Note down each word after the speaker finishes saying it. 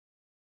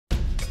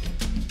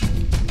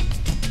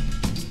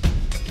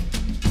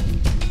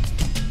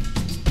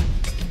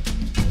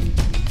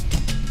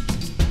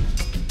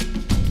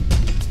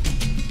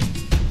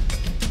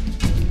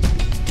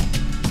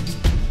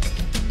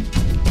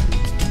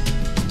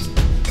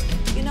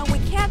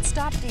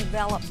stop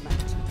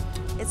development.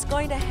 It's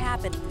going to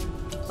happen.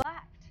 But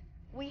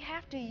we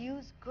have to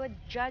use good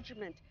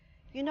judgment.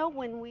 You know,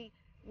 when we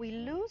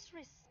lose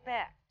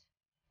respect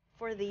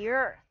for the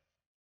earth,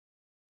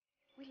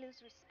 we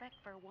lose respect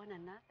for one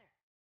another.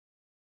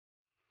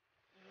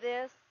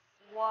 This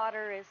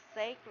water is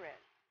sacred.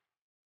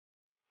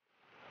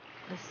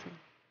 Listen.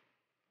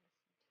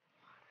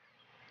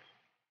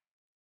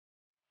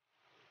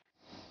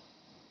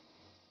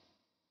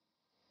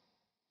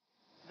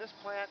 This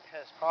plant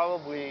has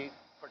probably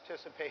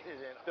participated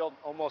in built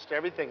almost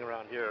everything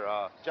around here.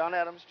 John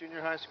Adams Junior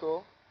High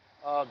School,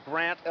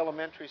 Grant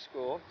Elementary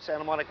School,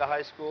 Santa Monica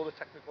High School, the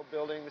technical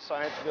building, the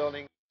science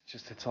building.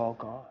 Just it's all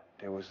gone.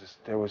 There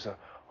was a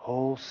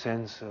whole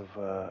sense of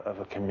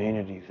a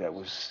community that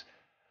was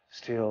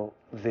still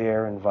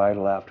there and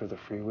vital after the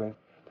freeway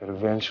that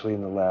eventually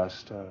in the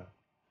last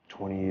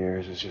 20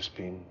 years has just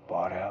been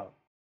bought out.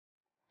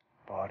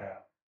 Bought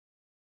out.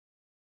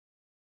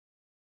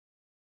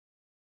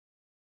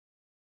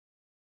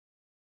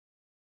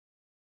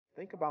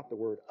 Think about the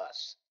word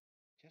us.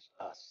 Just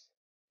us.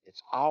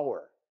 It's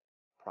our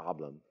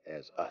problem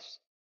as us.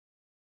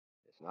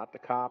 It's not the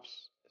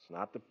cops. It's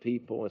not the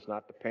people. It's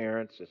not the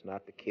parents. It's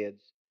not the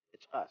kids.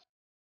 It's us.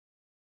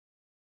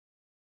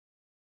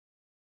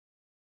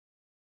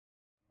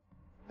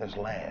 There's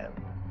land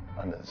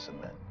under the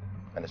cement,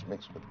 and it's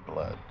mixed with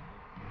blood.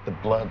 The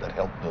blood that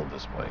helped build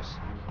this place.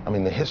 I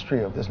mean, the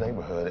history of this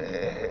neighborhood,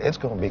 it's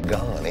going to be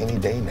gone any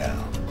day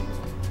now.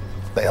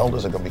 The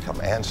elders are going to become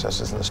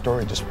ancestors, and the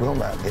story just will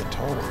not get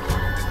told.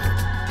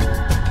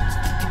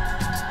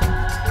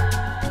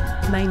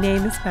 My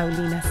name is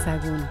Paulina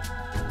Sagun,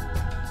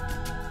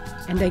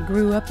 and I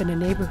grew up in a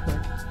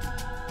neighborhood,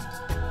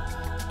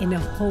 in a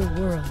whole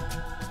world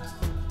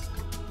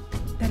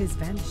that is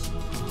vanishing.